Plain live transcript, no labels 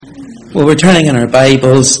Well, we're turning in our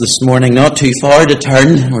Bibles this morning, not too far to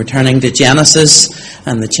turn. We're turning to Genesis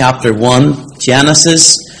and the chapter 1.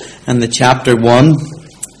 Genesis and the chapter 1.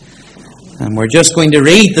 And we're just going to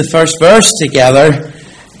read the first verse together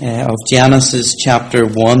of Genesis chapter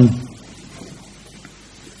 1.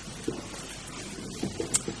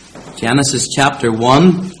 Genesis chapter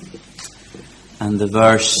 1 and the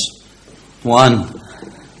verse 1.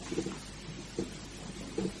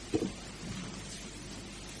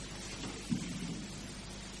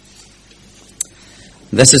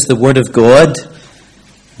 This is the word of God.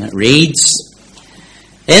 It reads,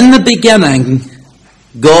 "In the beginning,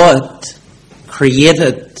 God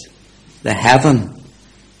created the heaven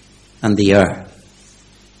and the earth."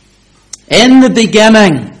 In the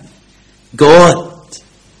beginning, God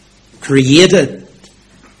created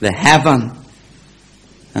the heaven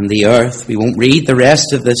and the earth. We won't read the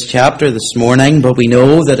rest of this chapter this morning, but we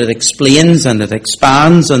know that it explains and it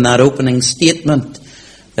expands on that opening statement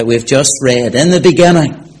that we've just read. In the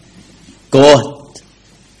beginning, God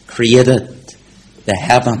created the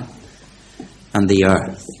heaven and the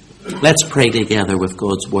earth. Let's pray together with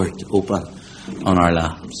God's word open on our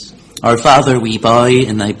laps. Our Father, we bow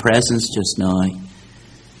in thy presence just now.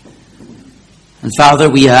 And Father,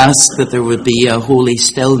 we ask that there would be a holy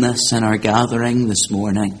stillness in our gathering this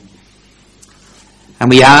morning. And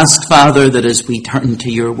we ask, Father, that as we turn to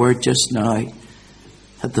your word just now,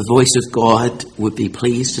 that the voice of God would be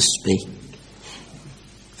pleased to speak.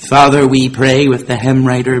 Father, we pray with the hymn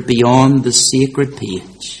writer, beyond the sacred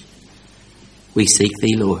page, we seek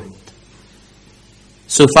thee, Lord.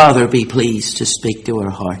 So, Father, be pleased to speak to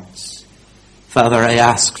our hearts. Father, I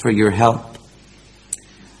ask for your help.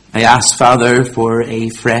 I ask, Father, for a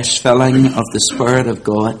fresh filling of the Spirit of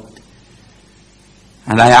God.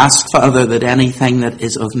 And I ask, Father, that anything that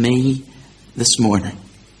is of me this morning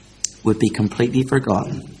would be completely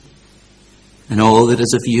forgotten, and all that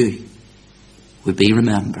is of you would be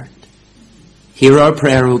remembered. Hear our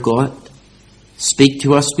prayer, O God. Speak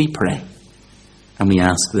to us, we pray. And we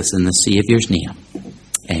ask this in the Saviour's name.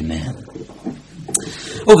 Amen.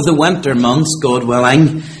 Over the winter months, God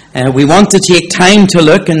willing, we want to take time to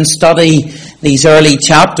look and study these early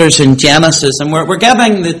chapters in Genesis. And we're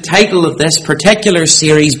giving the title of this particular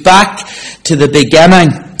series, Back to the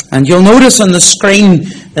Beginning. And you'll notice on the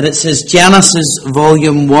screen that it says Genesis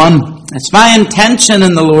Volume 1. It's my intention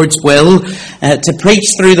in the Lord's will to preach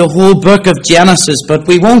through the whole book of Genesis, but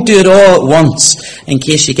we won't do it all at once in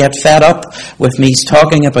case you get fed up with me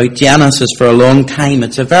talking about Genesis for a long time.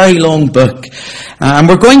 It's a very long book. And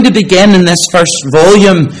we're going to begin in this first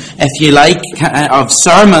volume, if you like, of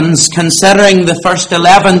sermons, considering the first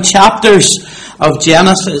 11 chapters of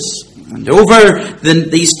Genesis. And over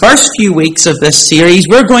these first few weeks of this series,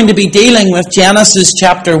 we're going to be dealing with Genesis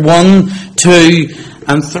chapter 1, 2,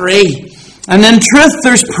 and 3. And in truth,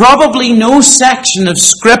 there's probably no section of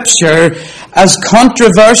Scripture as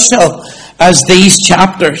controversial as these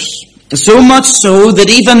chapters. So much so that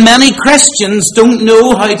even many Christians don't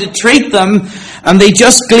know how to treat them, and they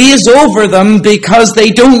just glaze over them because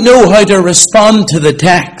they don't know how to respond to the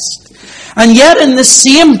text. And yet in the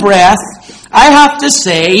same breath, I have to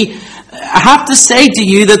say to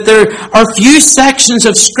you that there are few sections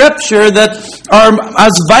of Scripture that are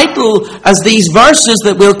as vital as these verses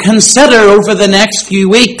that we'll consider over the next few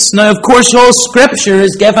weeks. Now, of course, all Scripture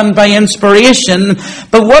is given by inspiration,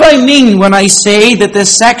 but what I mean when I say that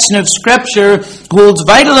this section of Scripture holds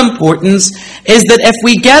vital importance is that if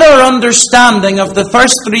we get our understanding of the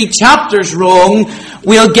first 3 chapters wrong,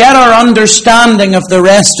 we'll get our understanding of the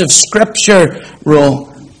rest of Scripture wrong.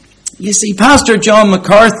 You see, Pastor John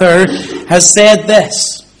MacArthur has said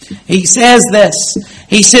this. He says this.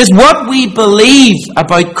 He says, what we believe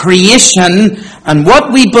about creation and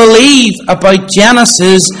what we believe about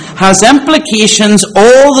Genesis has implications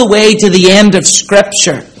all the way to the end of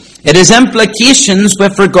Scripture. It has implications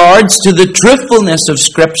with regards to the truthfulness of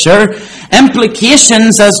Scripture,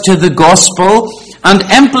 implications as to the gospel, and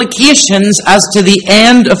implications as to the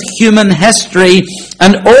end of human history.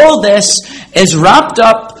 And all this is wrapped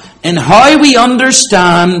up in how we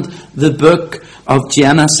understand the book of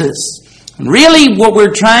Genesis. And really what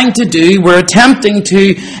we're trying to do, we're attempting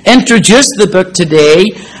to introduce the book today,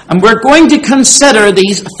 and we're going to consider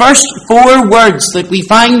these first 4 words that we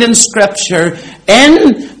find in Scripture.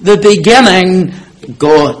 In the beginning,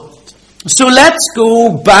 God. So let's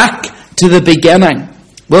go back to the beginning.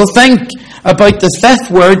 We'll think about the 5th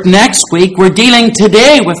word next week. We're dealing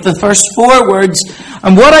today with the first 4 words.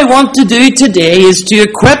 And what I want to do today is to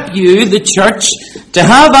equip you, the church, to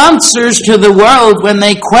have answers to the world when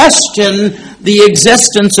they question the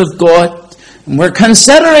existence of God. We're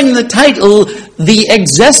considering the title, The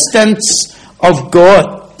Existence of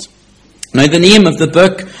God. Now, the name of the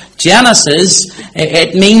book, Genesis,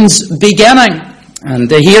 it means beginning.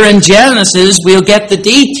 And here in Genesis, we'll get the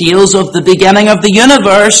details of the beginning of the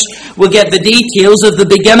universe. We'll get the details of the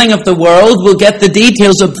beginning of the world. We'll get the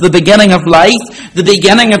details of the beginning of life, the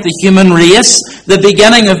beginning of the human race, the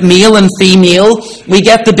beginning of male and female. We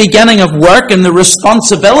get the beginning of work and the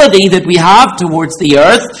responsibility that we have towards the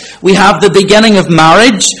earth. We have the beginning of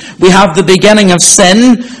marriage. We have the beginning of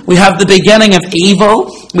sin. We have the beginning of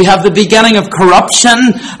evil. We have the beginning of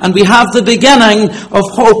corruption. And we have the beginning of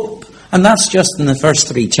hope. And that's just in the first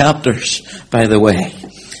 3 chapters, by the way.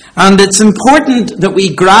 And it's important that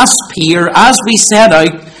we grasp here, as we set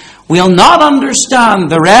out, we'll not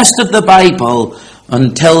understand the rest of the Bible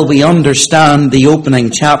until we understand the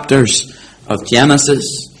opening chapters of Genesis.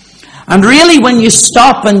 And really, when you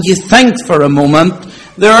stop and you think for a moment,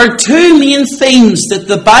 there are 2 main themes that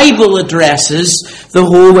the Bible addresses the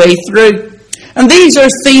whole way through. And these are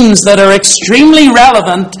themes that are extremely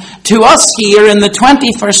relevant to us here in the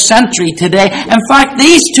 21st century today. In fact,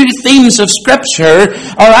 these 2 themes of Scripture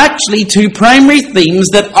are actually 2 primary themes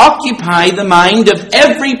that occupy the mind of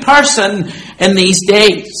every person in these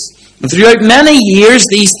days. Throughout many years,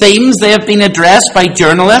 these themes, they have been addressed by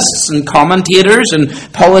journalists and commentators and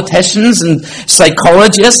politicians and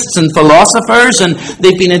psychologists and philosophers, and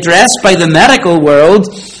they've been addressed by the medical world.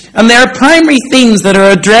 And there are primary themes that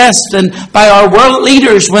are addressed by our world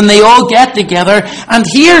leaders when they all get together. And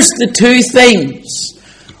here's the 2 things.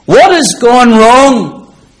 What has gone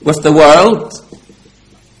wrong with the world?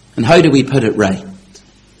 And how do we put it right?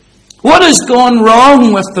 What has gone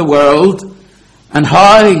wrong with the world? And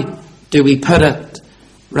how do we put it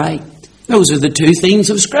right? Those are the 2 themes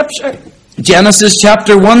of Scripture. Genesis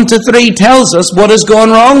chapter 1 to 3 tells us what has gone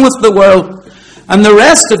wrong with the world. And the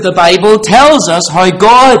rest of the Bible tells us how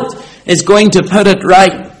God is going to put it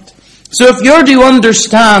right. So if you're to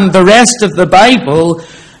understand the rest of the Bible,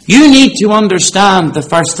 you need to understand the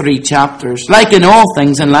first 3 chapters. Like in all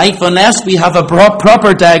things in life, unless we have a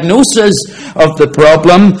proper diagnosis of the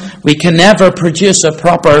problem, we can never produce a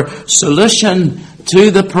proper solution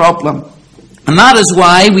to the problem. And that is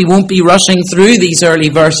why we won't be rushing through these early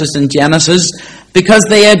verses in Genesis, because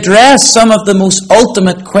they address some of the most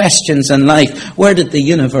ultimate questions in life. Where did the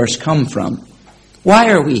universe come from?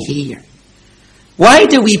 Why are we here? Why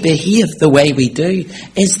do we behave the way we do?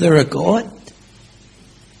 Is there a God?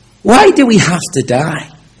 Why do we have to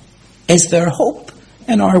die? Is there hope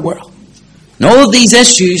in our world? And all of these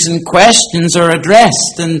issues and questions are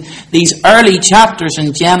addressed in these early chapters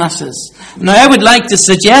in Genesis. Now, I would like to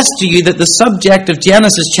suggest to you that the subject of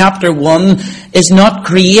Genesis chapter 1 is not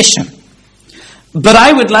creation. But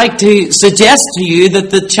I would like to suggest to you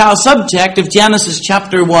that the subject of Genesis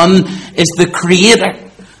chapter 1 is the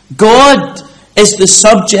Creator. God is the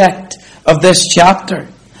subject of this chapter.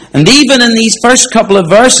 And even in these first couple of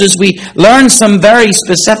verses, we learn some very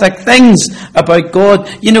specific things about God.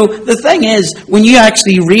 You know, the thing is, when you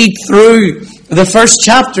actually read through the first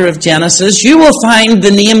chapter of Genesis, you will find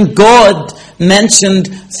the name God mentioned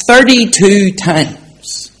 32 times.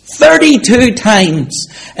 32 times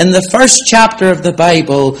in the first chapter of the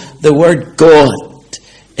Bible, the word God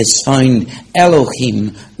is found.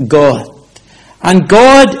 Elohim, God. And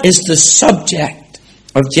God is the subject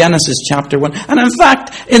of Genesis chapter 1. And in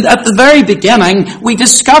fact, at the very beginning, we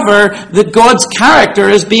discover that God's character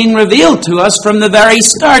is being revealed to us from the very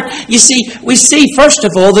start. You see, we see first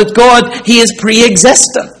of all that God, He is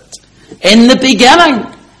pre-existent. In the beginning,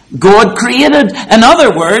 God created. In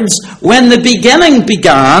other words, when the beginning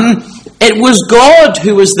began, it was God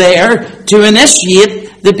who was there to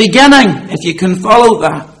initiate the beginning, if you can follow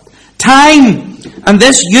that. Time and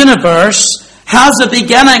this universe has a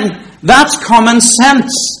beginning. That's common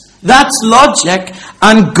sense. That's logic.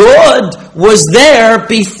 And God was there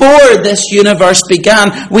before this universe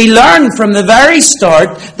began. We learn from the very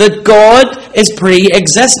start that God is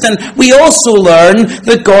pre-existent. We also learn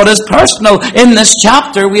that God is personal. In this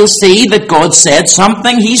chapter, we'll see that God said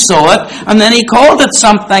something, He saw it, and then He called it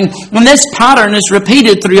something. And this pattern is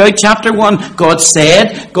repeated throughout chapter 1. God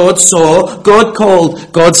said, God saw, God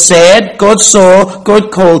called. God said, God saw,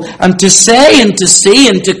 God called. And to say and to see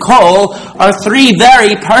and to call are 3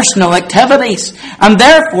 very personal activities. And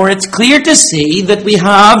therefore, it's clear to see that we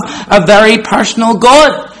have a very personal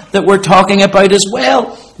God that we're talking about as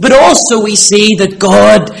well. But also we see that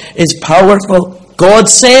God is powerful. God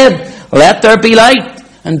said, let there be light.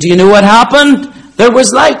 And do you know what happened? There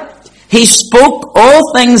was light. He spoke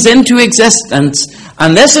all things into existence.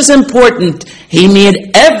 And this is important. He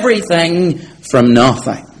made everything from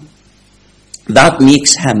nothing. That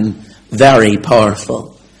makes Him very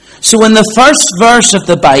powerful. So in the first verse of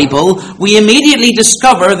the Bible, we immediately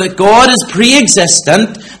discover that God is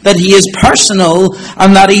pre-existent, that he is personal,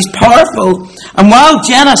 and that he's powerful. And while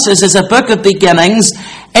Genesis is a book of beginnings,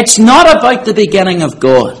 it's not about the beginning of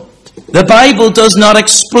God. The Bible does not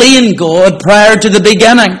explain God prior to the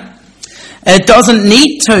beginning. It doesn't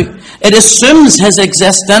need to. It assumes his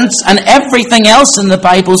existence, and everything else in the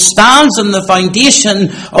Bible stands on the foundation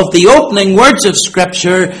of the opening words of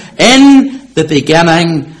Scripture, in the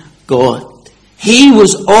beginning, God. He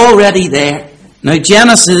was already there. Now,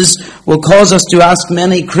 Genesis will cause us to ask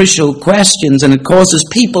many crucial questions, and it causes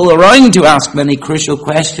people around to ask many crucial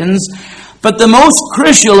questions. But the most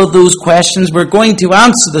crucial of those questions we're going to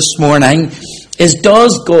answer this morning is,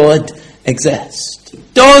 does God exist?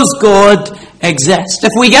 Does God exist?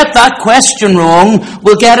 If we get that question wrong,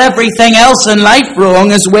 we'll get everything else in life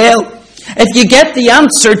wrong as well. If you get the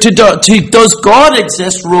answer to does God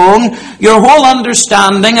exist wrong, your whole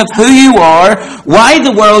understanding of who you are, why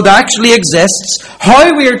the world actually exists,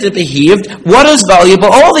 how we are to behave, what is valuable,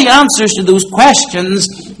 all the answers to those questions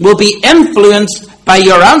will be influenced by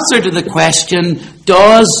your answer to the question,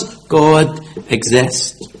 does God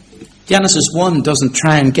exist? Genesis 1 doesn't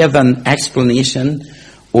try and give an explanation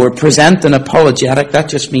or present an apologetic. That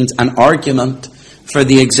just means an argument for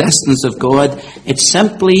the existence of God. It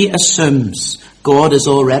simply assumes God is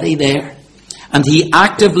already there, and he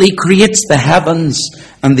actively creates the heavens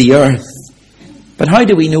and the earth. But how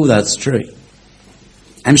do we know that's true?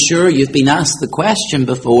 I'm sure you've been asked the question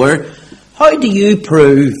before, how do you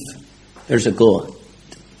prove there's a God?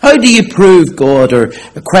 How do you prove God? Or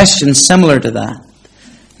a question similar to that.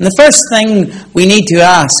 And the first thing we need to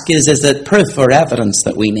ask is it proof or evidence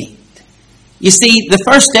that we need? You see, the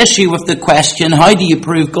first issue with the question, how do you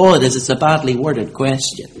prove God, is it's a badly worded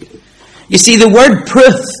question. You see, the word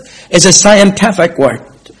proof is a scientific word.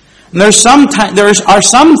 And there are some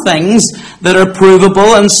things that are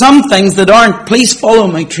provable and some things that aren't. Please follow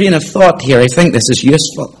my train of thought here. I think this is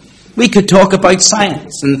useful. We could talk about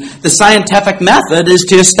science, and the scientific method is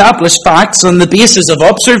to establish facts on the basis of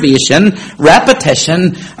observation,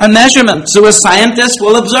 repetition, and measurement. So a scientist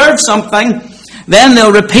will observe something, then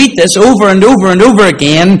they'll repeat this over and over and over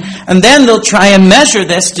again, and then they'll try and measure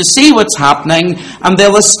this to see what's happening, and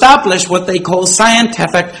they'll establish what they call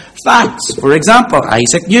scientific facts. For example,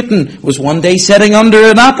 Isaac Newton was one day sitting under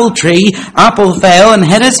an apple tree. Apple fell and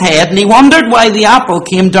hit his head, and he wondered why the apple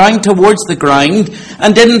came down towards the ground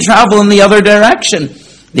and didn't travel in the other direction.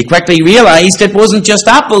 He quickly realized it wasn't just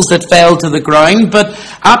apples that fell to the ground, but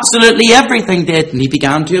absolutely everything did. And he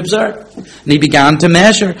began to observe. And he began to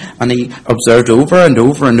measure. And he observed over and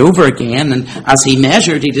over and over again. And as he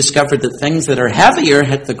measured, he discovered that things that are heavier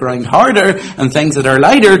hit the ground harder, and things that are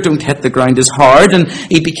lighter don't hit the ground as hard. And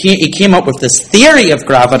he came up with this theory of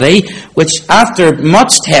gravity, which after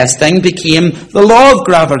much testing became the law of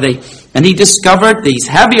gravity. And he discovered these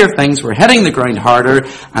heavier things were hitting the ground harder,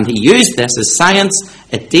 and he used this as science.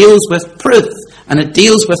 It deals with proof, and it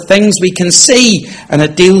deals with things we can see, and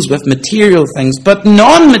it deals with material things. But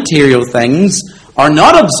non-material things are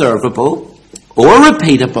not observable, or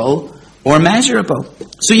repeatable, or measurable.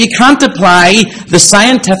 So you can't apply the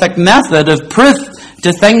scientific method of proof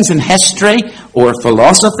to things in history, or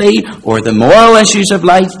philosophy, or the moral issues of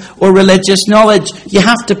life, or religious knowledge. You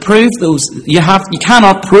have to prove those. You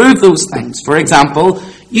cannot prove those things. For example,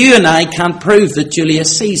 you and I can't prove that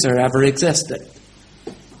Julius Caesar ever existed.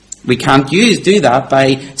 We can't do that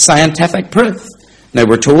by scientific proof. Now,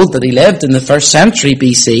 we're told that he lived in the 1st century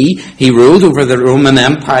BC. He ruled over the Roman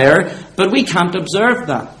Empire, but we can't observe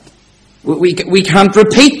that. We can't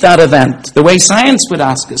repeat that event the way science would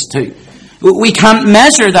ask us to. We can't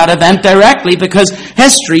measure that event directly because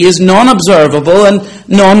history is non-observable and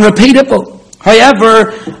non-repeatable.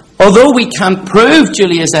 However, although we can't prove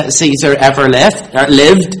Julius Caesar ever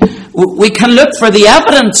lived, we can look for the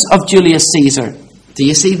evidence of Julius Caesar. Do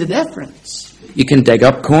you see the difference? You can dig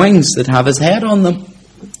up coins that have his head on them,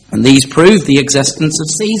 and these prove the existence of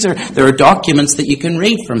Caesar. There are documents that you can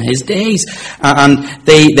read from his days, and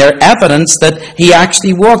they're evidence that he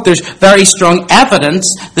actually walked. There's very strong evidence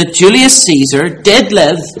that Julius Caesar did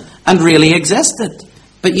live and really existed,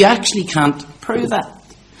 but you actually can't prove it.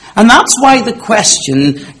 And that's why the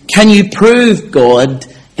question, can you prove God,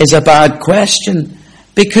 is a bad question,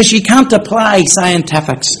 because you can't apply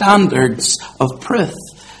scientific standards of proof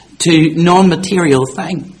to non-material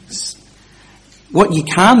things. What you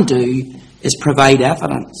can do is provide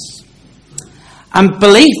evidence. And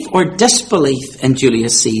belief or disbelief in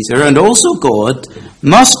Julius Caesar and also God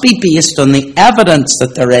must be based on the evidence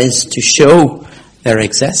that there is to show their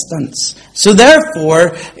existence. So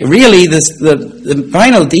therefore, really, the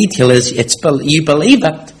final detail is you believe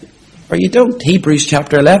it or you don't. Hebrews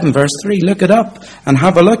chapter 11, verse 3. Look it up and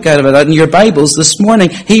have a look at it in your Bibles this morning.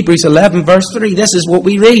 Hebrews 11, verse 3. This is what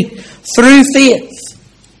we read. Through faith,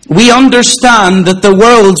 we understand that the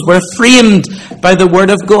worlds were framed by the word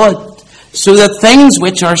of God, so that things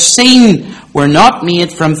which are seen were not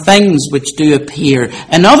made from things which do appear.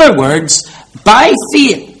 In other words, by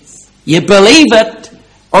faith, you believe it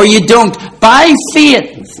or you don't. By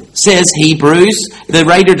faith, says Hebrews, the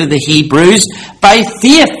writer to the Hebrews, by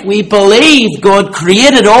faith we believe God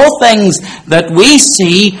created all things that we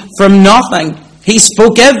see from nothing. He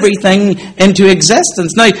spoke everything into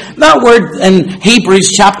existence. Now, that word in Hebrews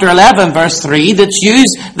chapter 11, verse 3, that's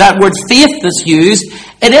used, that word faith that's used,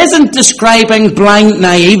 it isn't describing blind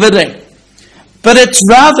naivety, but it's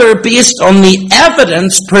rather based on the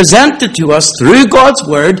evidence presented to us through God's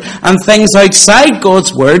Word and things outside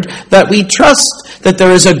God's Word that we trust that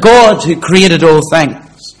there is a God who created all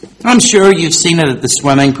things. I'm sure you've seen it at the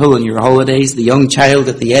swimming pool on your holidays, the young child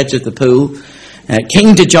at the edge of the pool,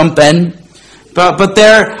 keen to jump in, but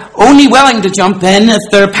they're only willing to jump in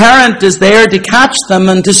if their parent is there to catch them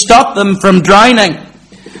and to stop them from drowning.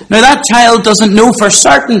 Now that child doesn't know for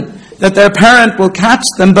certain that their parent will catch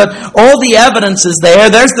them, but all the evidence is there.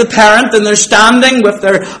 There's the parent, and they're standing with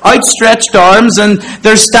their outstretched arms, and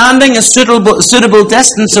they're standing a suitable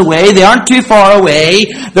distance away. They aren't too far away.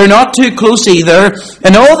 They're not too close either.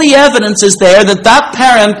 And all the evidence is there that that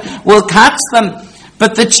parent will catch them.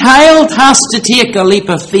 But the child has to take a leap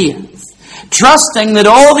of faith, trusting that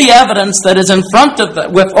all the evidence that is in front of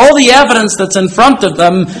them, with all the evidence that's in front of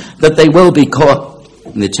them, that they will be caught.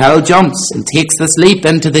 And the child jumps and takes this leap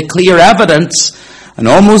into the clear evidence and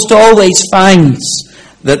almost always finds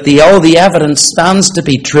that all the evidence stands to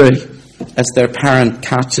be true as their parent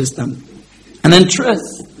catches them. And in truth,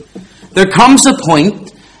 there comes a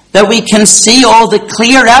point that we can see all the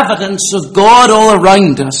clear evidence of God all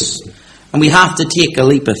around us, and we have to take a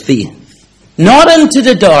leap of faith. Not into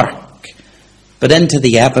the dark, but into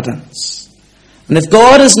the evidence. And if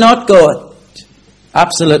God is not God,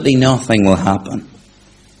 absolutely nothing will happen.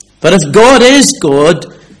 But if God is God,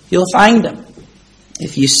 you'll find Him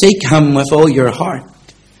if you seek Him with all your heart.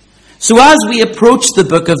 So as we approach the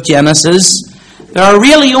book of Genesis, there are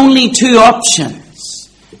really only two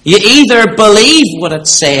options. You either believe what it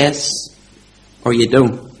says, or you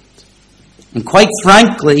don't. And quite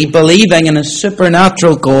frankly, believing in a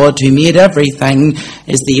supernatural God who made everything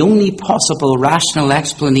is the only possible rational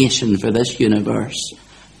explanation for this universe,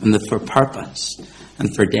 and for purpose,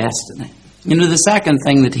 and for destiny. You know, the second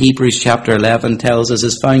thing that Hebrews chapter 11 tells us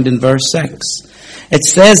is found in verse 6. It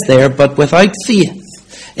says there, but without faith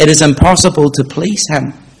it is impossible to please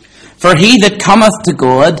Him. For he that cometh to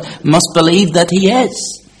God must believe that He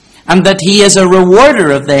is, and that He is a rewarder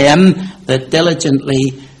of them that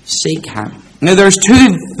diligently seek Him. Now there's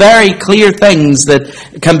two very clear things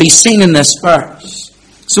that can be seen in this verse.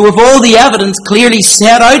 So with all the evidence clearly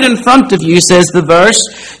set out in front of you, says the verse,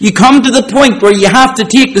 you come to the point where you have to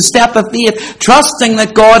take the step of faith, trusting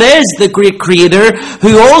that God is the great Creator,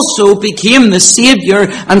 who also became the Saviour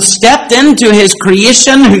and stepped into His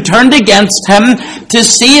creation, who turned against Him to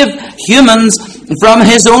save humans from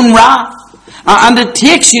His own wrath. And it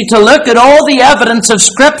takes you to look at all the evidence of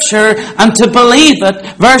Scripture and to believe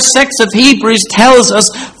it. Verse 6 of Hebrews tells us,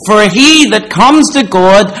 for he that comes to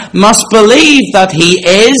God must believe that He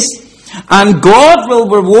is, and God will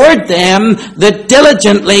reward them that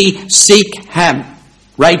diligently seek Him.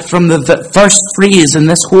 Right from the first phrase in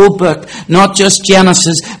this whole book, not just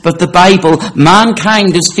Genesis, but the Bible,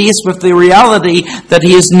 mankind is faced with the reality that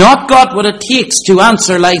he has not got what it takes to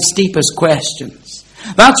answer life's deepest questions.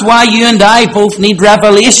 That's why you and I both need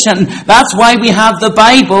revelation. That's why we have the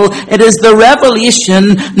Bible. It is the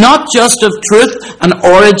revelation not just of truth and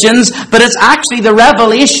origins, but it's actually the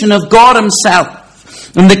revelation of God Himself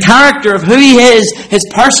and the character of who He is, His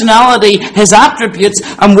personality, His attributes,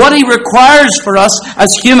 and what He requires for us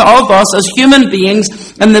as human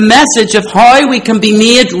beings, and the message of how we can be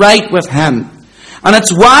made right with Him. And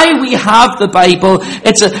it's why we have the Bible.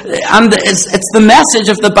 It's the message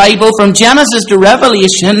of the Bible from Genesis to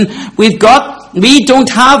Revelation. We don't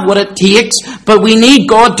have what it takes, but we need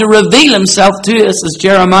God to reveal Himself to us, as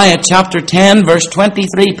Jeremiah chapter 10 verse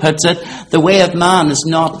 23 puts it. The way of man is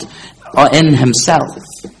not in himself.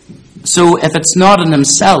 So if it's not in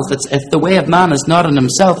himself, if the way of man is not in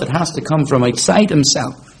himself, it has to come from outside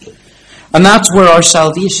himself. And that's where our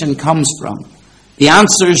salvation comes from. The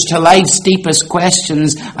answers to life's deepest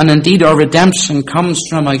questions, and indeed our redemption, comes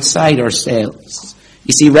from outside ourselves.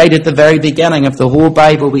 You see, right at the very beginning of the whole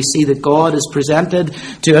Bible, we see that God is presented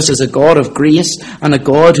to us as a God of grace and a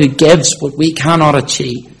God who gives what we cannot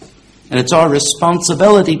achieve. And it's our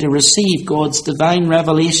responsibility to receive God's divine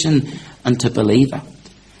revelation and to believe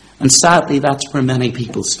it. And sadly, that's where many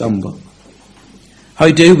people stumble.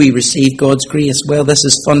 How do we receive God's grace? Well, this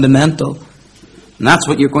is fundamental. And that's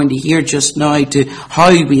what you're going to hear just now, to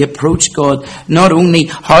how we approach God. Not only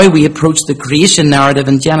how we approach the creation narrative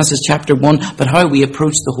in Genesis chapter 1, but how we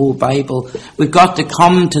approach the whole Bible. We've got to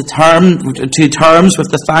come to terms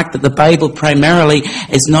with the fact that the Bible primarily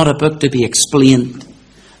is not a book to be explained,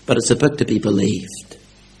 but it's a book to be believed.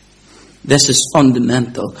 This is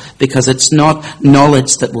fundamental, because it's not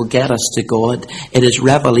knowledge that will get us to God. It is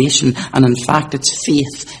revelation, and in fact it's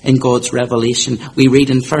faith in God's revelation. We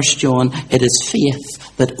read in 1 John, it is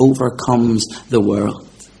faith that overcomes the world.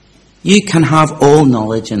 You can have all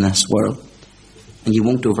knowledge in this world, and you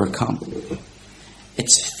won't overcome.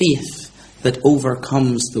 It's faith that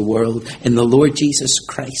overcomes the world in the Lord Jesus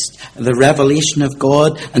Christ, the revelation of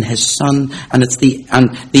God and His Son, and it's the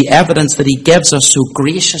evidence that He gives us so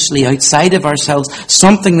graciously outside of ourselves,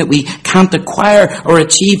 something that we can't acquire or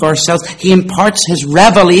achieve ourselves. He imparts His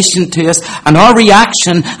revelation to us, and our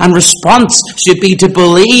reaction and response should be to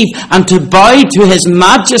believe and to bow to His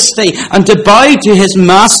majesty and to bow to His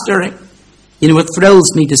mastery. You know, it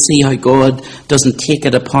thrills me to see how God doesn't take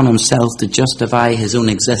it upon Himself to justify His own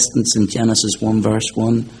existence in Genesis 1 verse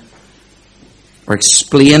 1. Or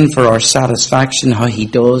explain for our satisfaction how He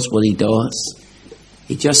does what He does.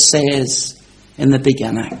 He just says, in the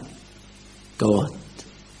beginning, God.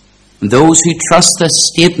 And those who trust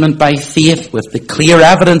this statement by faith with the clear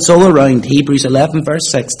evidence all around, Hebrews 11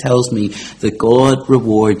 verse 6 tells me that God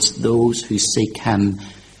rewards those who seek Him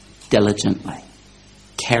diligently,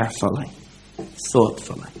 carefully,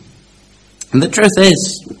 thoughtfully. And the truth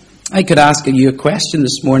is, I could ask you a question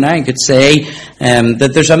this morning. I could say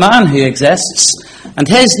that there's a man who exists, and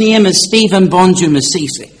his name is Stephen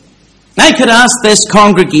Bonju-Masisi. I could ask this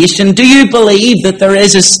congregation, do you believe that there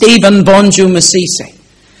is a Stephen Bonju-Masisi?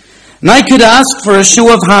 And I could ask for a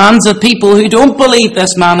show of hands of people who don't believe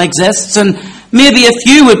this man exists, and maybe a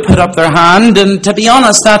few would put up their hand, and to be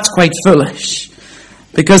honest, that's quite foolish.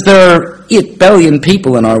 Because there are 8 billion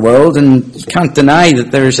people in our world, and you can't deny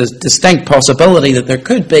that there's a distinct possibility that there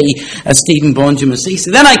could be a Stephen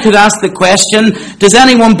Bonju-Masisi. Then I could ask the question, does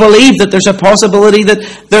anyone believe that there's a possibility that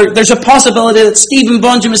there's a possibility that Stephen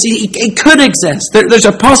Bonju-Masisi could exist? There's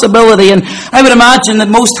a possibility, and I would imagine that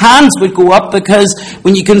most hands would go up, because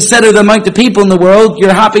when you consider the amount of people in the world,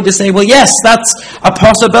 you're happy to say, well, yes, that's a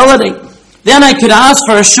possibility. Then I could ask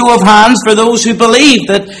for a show of hands for those who believe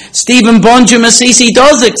that Stephen Bonju-Masisi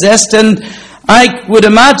does exist, and I would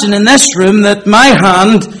imagine in this room that my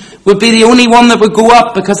hand would be the only one that would go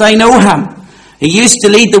up, because I know him. He used to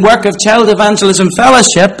lead the work of Child Evangelism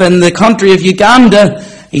Fellowship in the country of Uganda.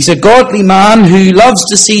 He's a godly man who loves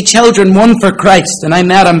to see children won for Christ, and I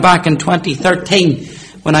met him back in 2013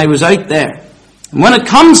 when I was out there. And when it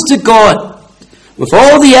comes to God, with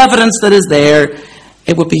all the evidence that is there,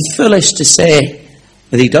 it would be foolish to say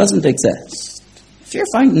that He doesn't exist. If you're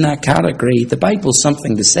found in that category, the Bible's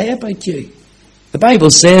something to say about you. The Bible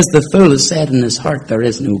says the fool has said in his heart, there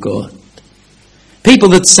is no God. People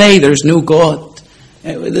that say there's no God,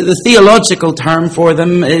 the theological term for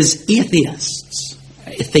them is atheists.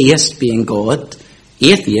 Theist being God,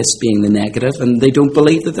 atheist being the negative, and they don't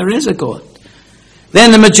believe that there is a God.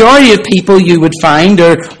 Then the majority of people you would find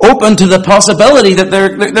are open to the possibility that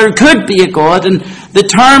there could be a God, and the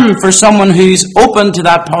term for someone who's open to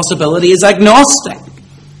that possibility is agnostic.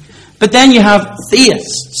 But then you have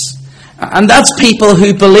theists, and that's people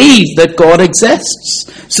who believe that God exists.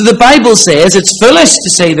 So the Bible says it's foolish to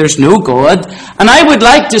say there's no God, and I would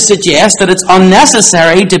like to suggest that it's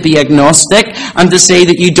unnecessary to be agnostic and to say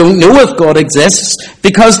that you don't know if God exists,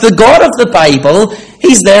 because the God of the Bible,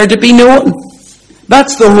 He's there to be known.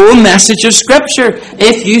 That's the whole message of Scripture.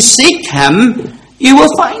 If you seek Him, you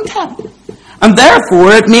will find Him. And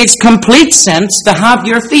therefore, it makes complete sense to have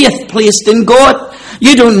your faith placed in God.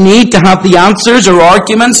 You don't need to have the answers or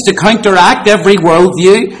arguments to counteract every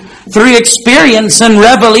worldview. Through experience and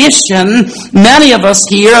revelation, many of us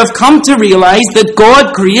here have come to realize that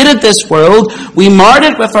God created this world. We marred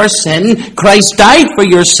it with our sin. Christ died for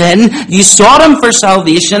your sin. You sought Him for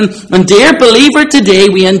salvation. And dear believer, today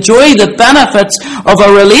we enjoy the benefits of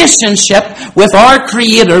a relationship with our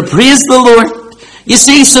Creator. Praise the Lord. You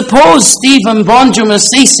see, suppose Stephen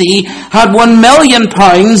Bonju-Masisi had £1 million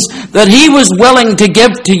that he was willing to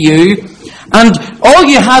give to you, and all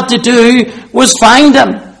you had to do was find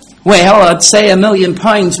him. Well, I'd say £1 million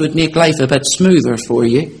would make life a bit smoother for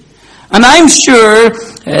you. And I'm sure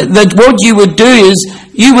that what you would do is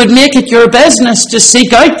you would make it your business to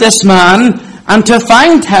seek out this man and to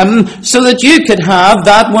find him so that you could have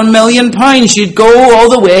that £1 million. You'd go all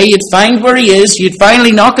the way, you'd find where he is, you'd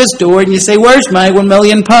finally knock his door and you'd say, where's my £1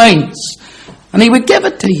 million? And he would give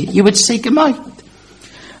it to you. You would seek him out.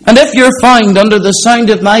 And if you're found under the sound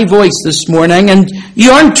of my voice this morning and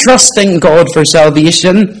you aren't trusting God for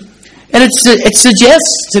salvation, and it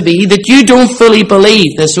suggests to me that you don't fully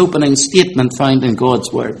believe this opening statement found in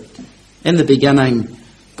God's Word. In the beginning,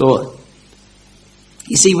 God.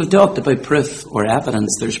 You see, we've talked about proof or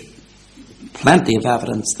evidence. There's plenty of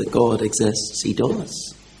evidence that God exists. He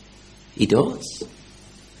does. He does.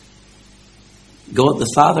 God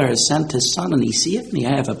the Father has sent His Son and He saved me.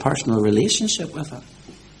 I have a personal relationship with Him.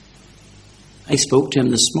 I spoke to Him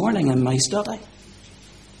this morning in my study.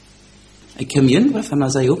 I communed with Him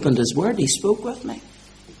as I opened His Word. He spoke with me.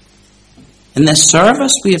 In this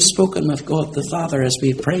service, we have spoken with God the Father as we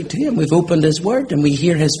have prayed to Him. We've opened His Word and we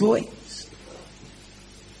hear His voice.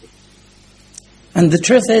 And the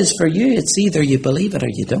truth is, for you, it's either you believe it or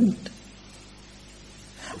you don't.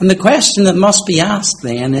 And the question that must be asked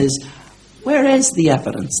then is, where is the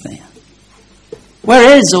evidence then?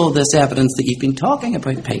 Where is all this evidence that you've been talking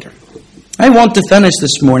about, Peter? I want to finish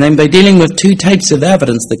this morning by dealing with two types of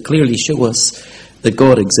evidence that clearly show us that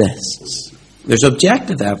God exists. There's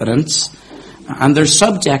objective evidence and there's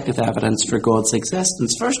subjective evidence for God's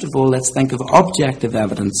existence. First of all, let's think of objective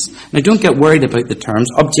evidence. Now, don't get worried about the terms.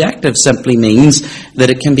 Objective simply means that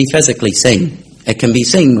it can be physically seen. It can be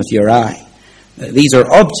seen with your eye. These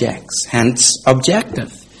are objects, hence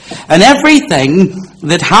objective. And everything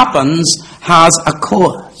that happens has a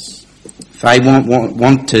cause. If I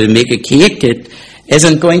want to make a cake, it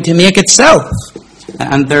isn't going to make itself.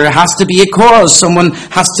 And there has to be a cause. Someone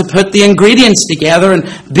has to put the ingredients together and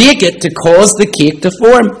bake it to cause the cake to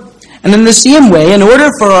form. And in the same way, in order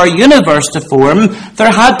for our universe to form,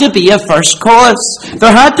 there had to be a first cause.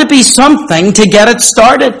 There had to be something to get it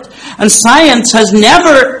started. And science has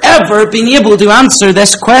never, ever been able to answer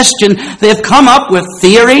this question. They've come up with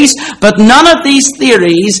theories, but none of these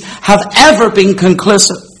theories have ever been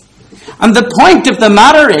conclusive. And the point of the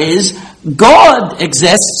matter is, God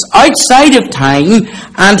exists outside of time,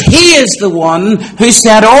 and He is the one who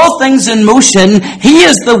set all things in motion. He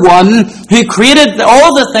is the one who created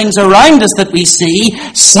all the things around us that we see.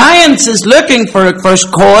 Science is looking for a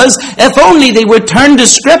first cause. If only they would turn to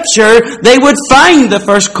Scripture, they would find the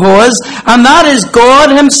first cause, and that is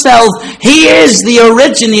God Himself. He is the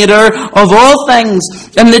originator of all things.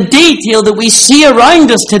 And the detail that we see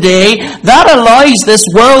around us today, that allows this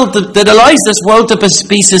world to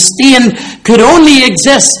be sustained, could only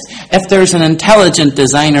exist if there's an intelligent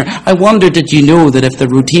designer. I wonder, did you know that if the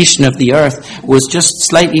rotation of the earth was just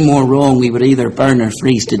slightly more wrong, we would either burn or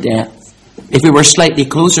freeze to death? If we were slightly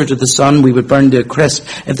closer to the sun, we would burn to a crisp.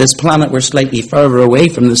 If this planet were slightly further away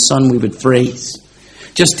from the sun, we would freeze.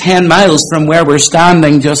 Just 10 miles from where we're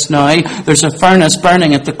standing just now, there's a furnace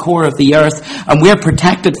burning at the core of the earth, and we're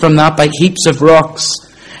protected from that by heaps of rocks.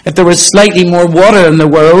 If there was slightly more water in the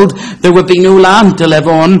world, there would be no land to live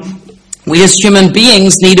on. We as human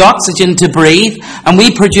beings need oxygen to breathe, and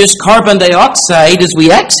we produce carbon dioxide as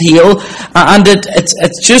we exhale, and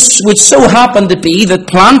it just would so happen to be that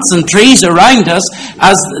plants and trees around us,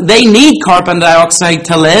 as they need carbon dioxide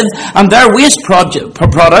to live, and their waste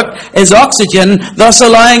product is oxygen, thus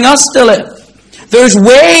allowing us to live. There's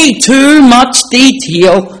way too much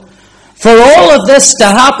detail for all of this to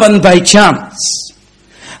happen by chance.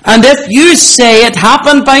 And if you say it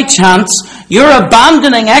happened by chance, you're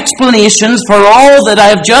abandoning explanations for all that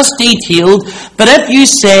I've just detailed. But if you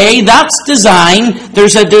say that's design,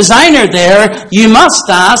 there's a designer there, you must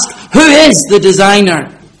ask, who is the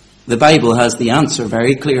designer? The Bible has the answer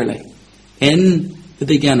very clearly. In the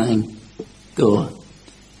beginning, God.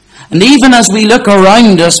 And even as we look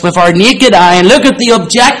around us with our naked eye and look at the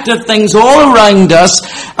objective things all around us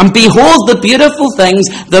and behold the beautiful things,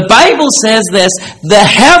 the Bible says this, the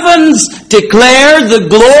heavens declare the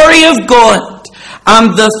glory of God,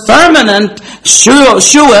 and the firmament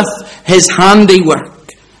showeth His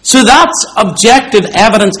handiwork. So that's objective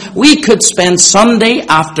evidence. We could spend Sunday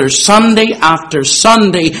after Sunday after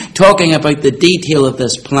Sunday talking about the detail of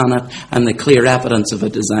this planet and the clear evidence of a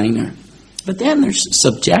designer. But then there's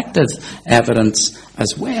subjective evidence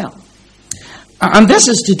as well. And this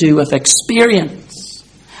is to do with experience.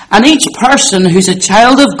 And each person who's a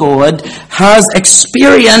child of God has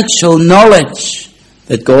experiential knowledge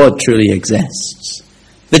that God truly exists.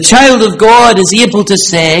 The child of God is able to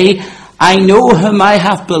say, I know whom I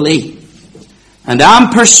have believed. And I'm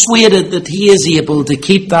persuaded that he is able to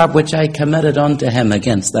keep that which I committed unto him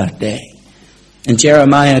against that day. In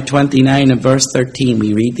Jeremiah 29 and verse 13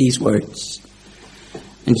 we read these words.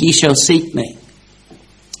 And ye shall seek me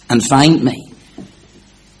and find me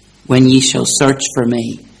when ye shall search for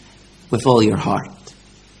me with all your heart.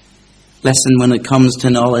 Listen, when it comes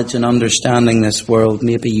to knowledge and understanding this world,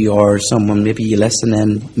 maybe you are someone, maybe you listen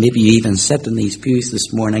in, maybe you even sit in these pews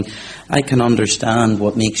this morning. I can understand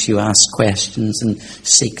what makes you ask questions and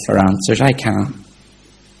seek for answers. I can.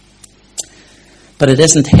 But it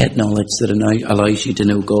isn't head knowledge that allows you to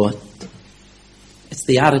know God. It's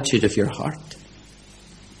the attitude of your heart.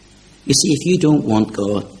 You see, if you don't want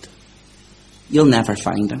God, you'll never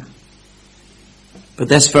find him. But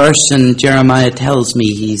this verse in Jeremiah tells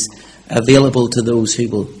me he's available to those who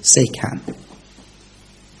will seek him.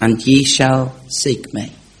 And ye shall seek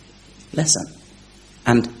me. Listen.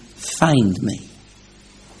 And find me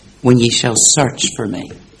when ye shall search for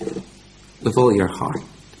me with all your heart.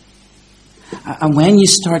 And when you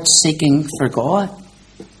start seeking for God,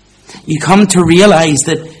 you come to realize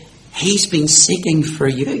that he's been seeking for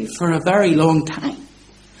you for a very long time.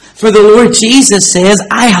 For the Lord Jesus says,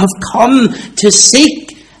 I have come to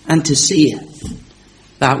seek and to save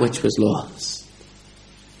that which was lost.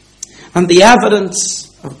 And the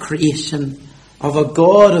evidence of creation, of a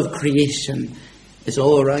God of creation, is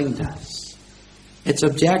all around us. It's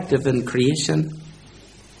objective in creation.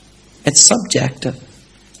 It's subjective.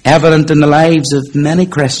 Evident in the lives of many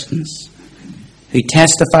Christians who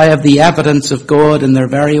testify of the evidence of God in their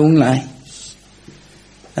very own lives.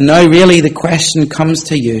 And now really the question comes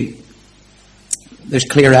to you. There's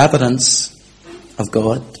clear evidence of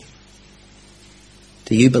God.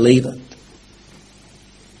 Do you believe it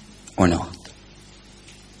or not?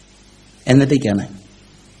 In the beginning,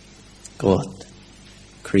 God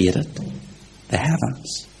created the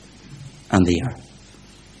heavens and the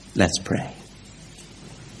earth. Let's pray.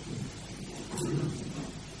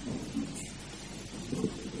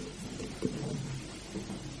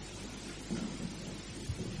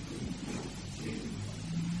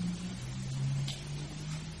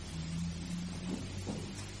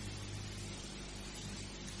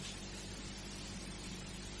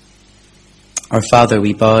 Our Father,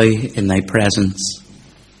 we bow in thy presence.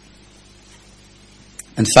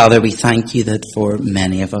 And Father, we thank you that for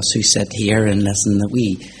many of us who sit here and listen, that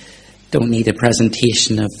we don't need a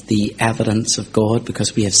presentation of the evidence of God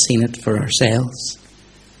because we have seen it for ourselves.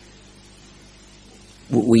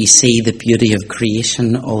 We see the beauty of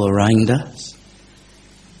creation all around us.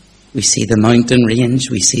 We see the mountain range.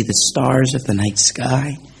 We see the stars of the night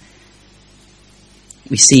sky.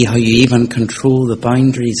 We see how you even control the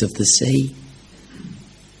boundaries of the sea.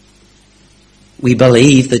 We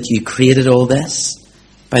believe that you created all this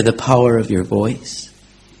by the power of your voice.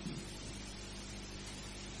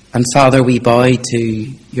 And Father, we bow to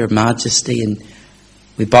your majesty and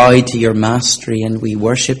we bow to your mastery and we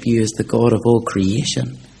worship you as the God of all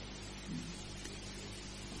creation.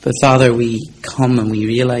 But Father, we come and we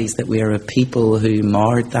realize that we are a people who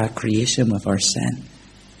marred that creation with our sin.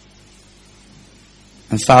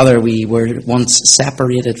 And Father, we were once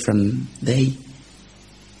separated from thee.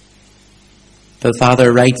 But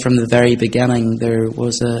Father, right from the very beginning, there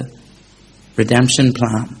was a redemption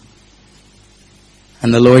plan.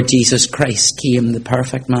 And the Lord Jesus Christ came, the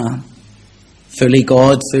perfect man, fully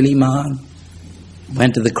God, fully man,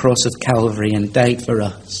 went to the cross of Calvary and died for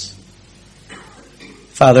us.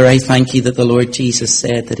 Father, I thank you that the Lord Jesus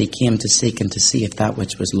said that he came to seek and to save that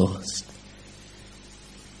which was lost.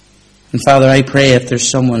 And Father, I pray if there's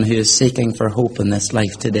someone who is seeking for hope in this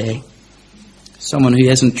life today, someone who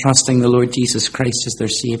isn't trusting the Lord Jesus Christ as their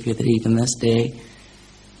Saviour, that even this day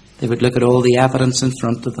they would look at all the evidence in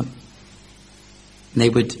front of them and they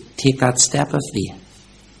would take that step of faith.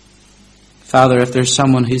 Father, if there's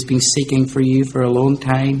someone who's been seeking for you for a long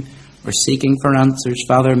time or seeking for answers,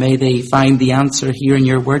 Father, may they find the answer here in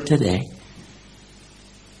your word today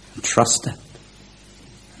and trust it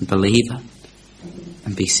and believe it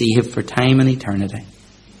and be saved for time and eternity.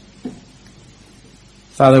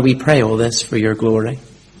 Father, we pray all this for your glory,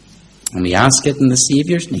 and we ask it in the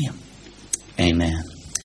Saviour's name. Amen.